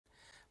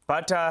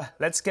But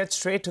let's get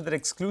straight to that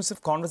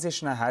exclusive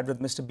conversation I had with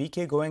Mr.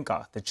 BK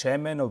Goenka, the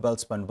chairman of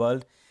Welspun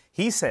World.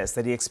 He says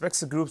that he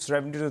expects the group's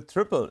revenue to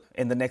triple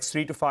in the next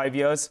 3 to 5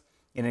 years.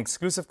 In an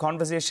exclusive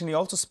conversation, he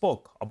also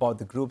spoke about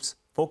the group's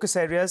focus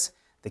areas,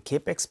 the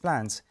capex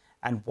plans,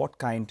 and what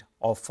kind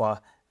of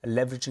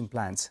leveraging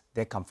plans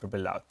they're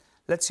comfortable with.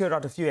 Let's hear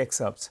out a few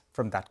excerpts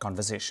from that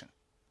conversation.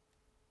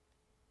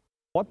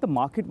 What the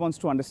market wants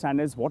to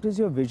understand is, what is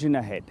your vision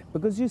ahead?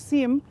 Because you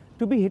seem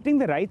to be hitting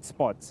the right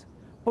spots.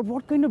 But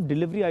what kind of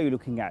delivery are you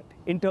looking at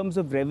in terms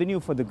of revenue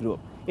for the group,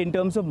 in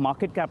terms of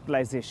market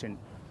capitalization?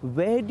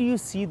 Where do you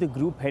see the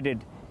group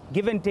headed,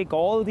 give and take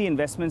all the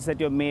investments that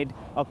you've made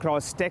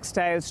across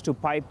textiles to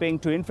piping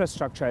to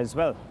infrastructure as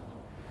well?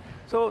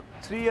 So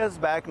 3 years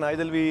back,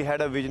 Nigel, we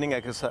had a visioning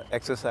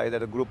exercise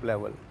at a group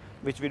level,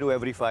 which we do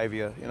every 5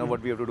 years,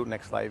 what we have to do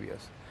next 5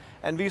 years.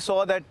 And we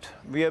saw that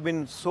we have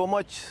been so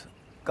much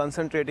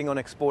concentrating on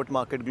export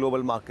market,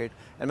 global market,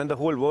 and when the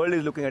whole world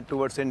is looking at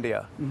towards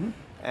India,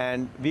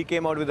 and we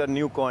came out with a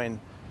new coin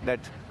that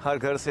Har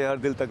Ghar Se Har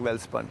Dil Tak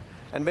Welspun.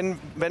 And when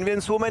we're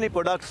in so many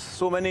products,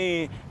 so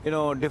many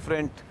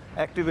different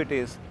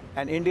activities,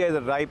 and India is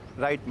a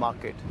right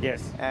market.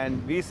 Yes.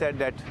 And we said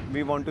that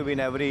we want to be in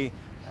every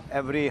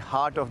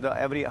heart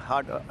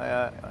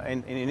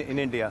in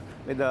India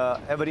with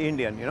every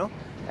Indian,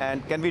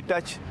 and can we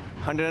touch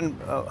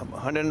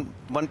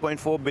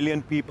 101.4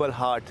 billion people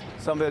heart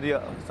somewhere or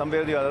the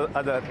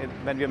other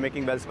when we are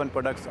making Welspun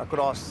products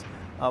across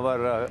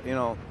our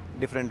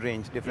different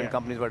range, different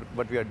companies,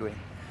 what we are doing.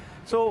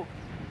 So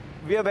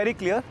we are very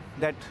clear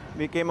that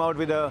we came out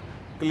with a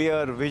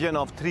clear vision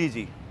of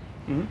 3G,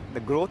 the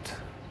growth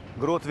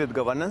with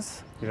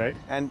governance, right,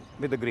 and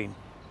with the green.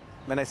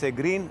 When I say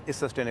green, is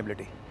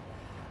sustainability.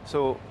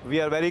 So we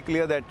are very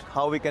clear that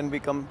how we can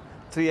become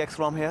 3x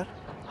from here,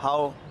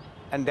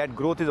 and that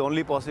growth is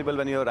only possible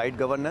when you have right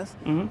governance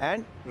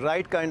and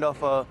right kind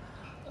of a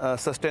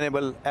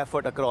sustainable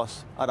effort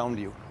around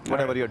you,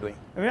 whatever you're doing.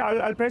 I mean,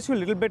 I'll press you a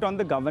little bit on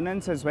the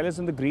governance as well as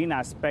on the green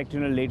aspect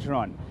later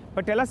on.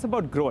 But tell us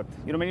about growth.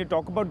 When you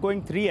talk about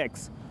going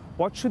 3x,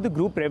 what should the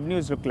group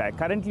revenues look like?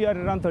 Currently, you are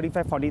around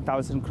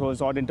 35,000-40,000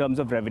 crores odd in terms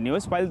of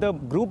revenues, while the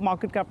group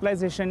market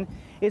capitalization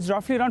is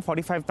roughly around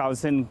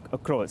 45,000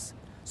 crores.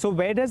 So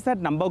where does that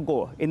number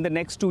go in the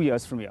next 2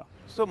 years from here?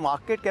 So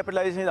market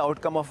capitalization is the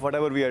outcome of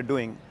whatever we are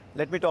doing.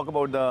 Let me talk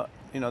about the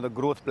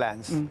growth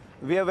plans.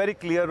 We have a very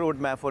clear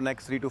roadmap for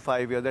next 3 to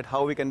 5 years that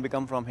how we can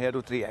become from here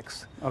to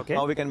 3x. Okay.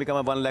 How we can become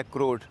a 1 lakh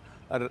crore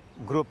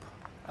group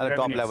at the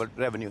top level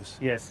revenues.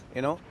 Yes.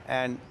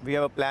 And we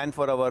have a plan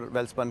for our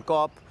Welspun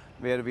Corp,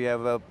 where we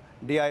have a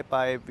DI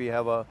pipe, we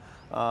have a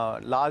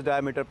large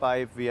diameter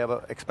pipe, we have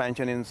an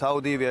expansion in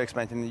Saudi, we have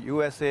expansion in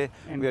USA,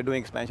 and we are doing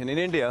expansion in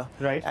India.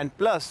 Right. And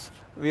plus,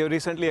 we have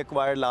recently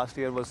acquired last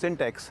year was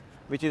Sintex,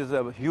 which is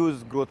a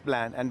huge growth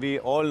plan. And we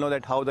all know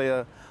that how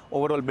the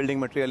overall building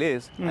material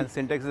is, and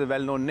Sintex is a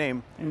well-known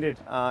name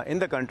in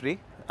the country.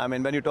 I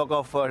mean, when you talk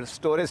of a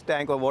storage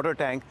tank or water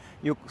tank,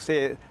 you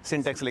say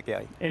Sintex leke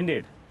aayi.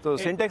 Indeed. So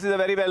Sintex is a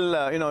very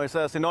well, it's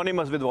a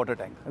synonymous with water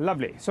tank.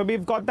 Lovely. So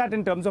we've got that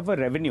in terms of a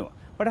revenue.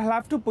 But I'll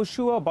have to push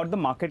you about the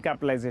market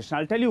capitalization.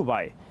 I'll tell you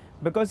why.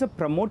 Because a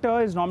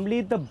promoter is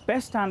normally the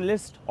best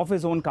analyst of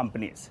his own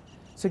companies.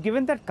 So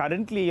given that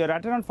currently you're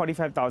at around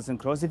 45,000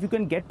 crores, if you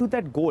can get to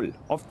that goal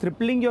of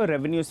tripling your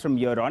revenues from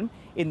year on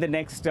in the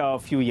next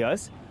few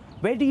years,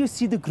 where do you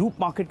see the group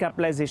market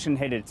capitalization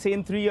headed? Say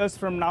in 3 years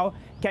from now,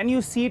 can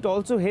you see it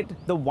also hit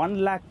the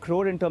 1 lakh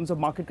crore in terms of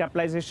market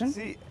capitalization?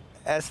 See,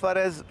 as far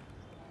as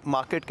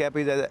market cap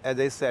is, as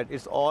I said,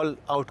 it's all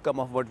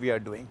outcome of what we are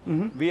doing.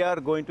 We are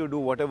going to do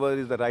whatever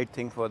is the right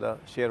thing for the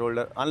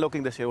shareholder,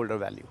 unlocking the shareholder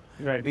value.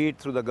 Right. Be it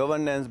through the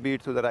governance, be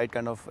it through the right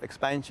kind of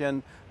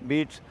expansion,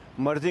 be it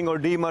merging or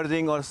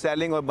demerging or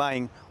selling or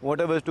buying,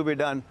 whatever is to be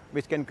done,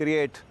 which can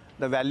create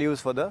the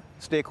values for the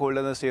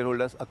stakeholders and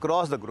shareholders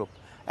across the group.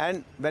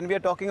 And when we are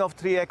talking of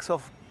 3x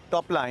of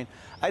top line,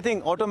 I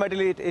think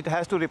automatically it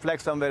has to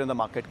reflect somewhere in the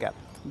market cap.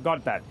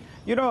 Got that.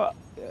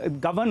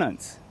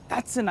 Governance.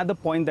 That's another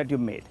point that you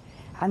made.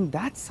 And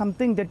that's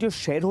something that your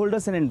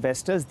shareholders and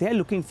investors, they're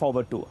looking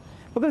forward to.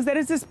 Because there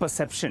is this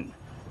perception,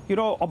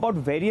 about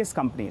various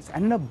companies.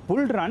 And in a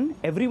bull run,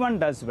 everyone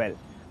does well.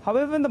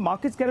 However, when the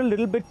markets get a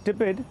little bit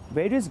tepid,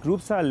 various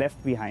groups are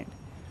left behind.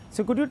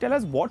 So could you tell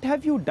us what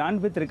have you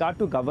done with regard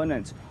to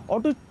governance or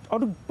to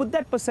put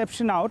that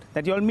perception out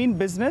that you all mean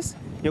business,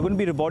 you're going to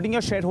be rewarding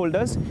your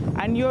shareholders,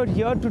 and you're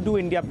here to do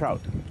India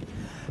proud?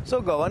 So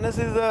governance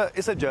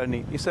is a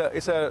journey.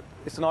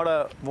 It's not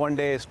a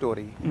one-day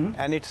story,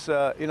 and it's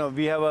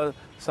we have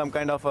some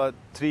kind of a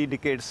 3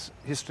 decades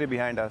history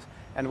behind us.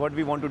 And what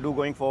we want to do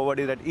going forward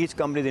is that each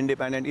company is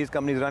independent. Each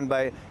company is run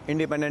by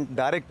independent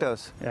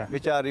directors,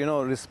 which are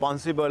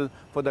responsible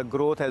for the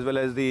growth as well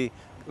as the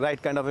right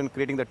kind of in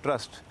creating the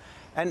trust.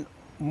 And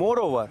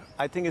moreover,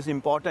 I think it's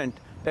important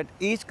that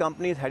each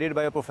company is headed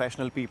by a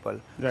professional people,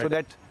 so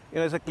that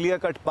it's a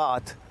clear-cut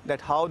path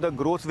that how the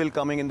growth will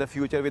coming in the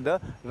future with the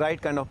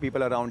right kind of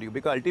people around you,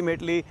 because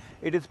ultimately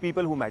it is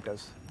people who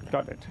matters.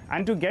 Got it.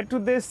 And to get to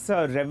this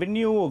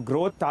revenue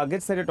growth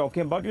targets that you're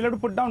talking about, you'll have to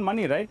put down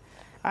money, right?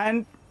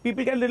 And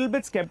people get a little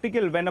bit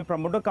skeptical when a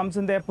promoter comes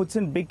in there, puts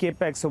in big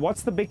capex. So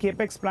what's the big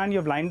capex plan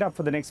you've lined up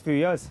for the next few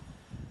years?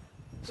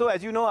 So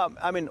as you know,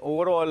 I mean,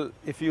 overall,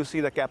 if you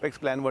see the capex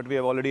plan, what we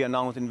have already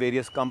announced in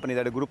various companies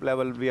at a group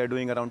level, we are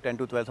doing around 10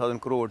 to 12,000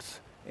 crores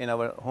in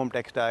our home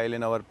textile,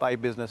 in our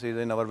pipe businesses,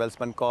 in our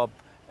Welspun Corp.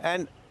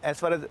 And as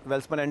far as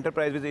Welspun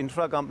Enterprise with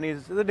infra companies,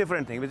 it's a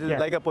different thing, which is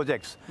like a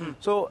projects.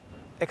 So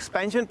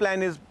expansion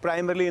plan is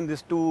primarily in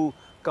these two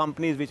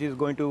companies, which is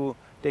going to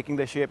taking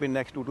the shape in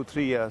next 2 to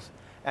 3 years.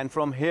 And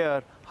from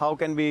here, how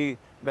can we,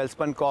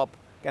 Welspun Corp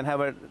can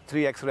have a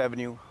 3x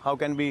revenue? How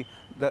can we,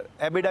 the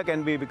EBITDA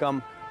can be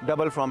become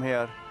double from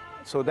here?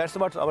 So that's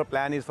what our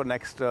plan is for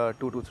next 2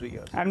 to 3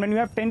 years. And when you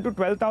have 10 to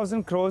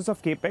 12,000 crores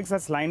of capex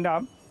that's lined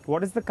up,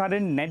 what is the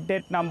current net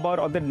debt number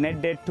or the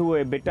net debt to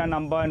EBITDA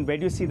number, and where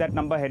do you see that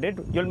number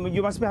headed?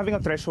 You must be having a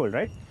threshold,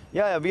 right?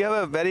 Yeah, we have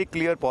a very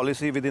clear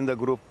policy within the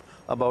group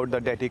about the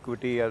debt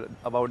equity,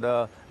 about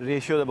the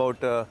ratios, about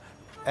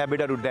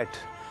EBITDA to debt.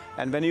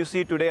 And when you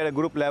see today at a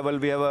group level,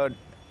 we have a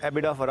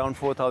EBITDA of around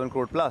 4,000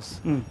 crore plus,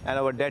 and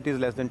our debt is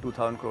less than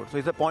 2,000 crore. So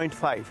it's a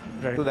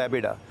 0.5 to the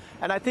EBITDA.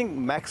 And I think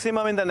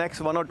maximum in the next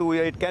 1 or 2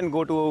 years, it can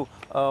go to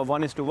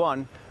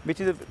 1:1,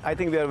 which is, I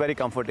think we are very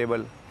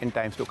comfortable in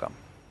times to come.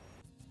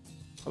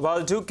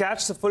 Well, do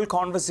catch the full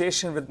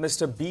conversation with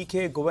Mr.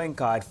 BK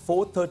Goenka at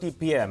 4:30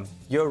 p.m.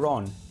 here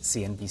on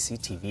CNBC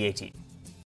TV 18.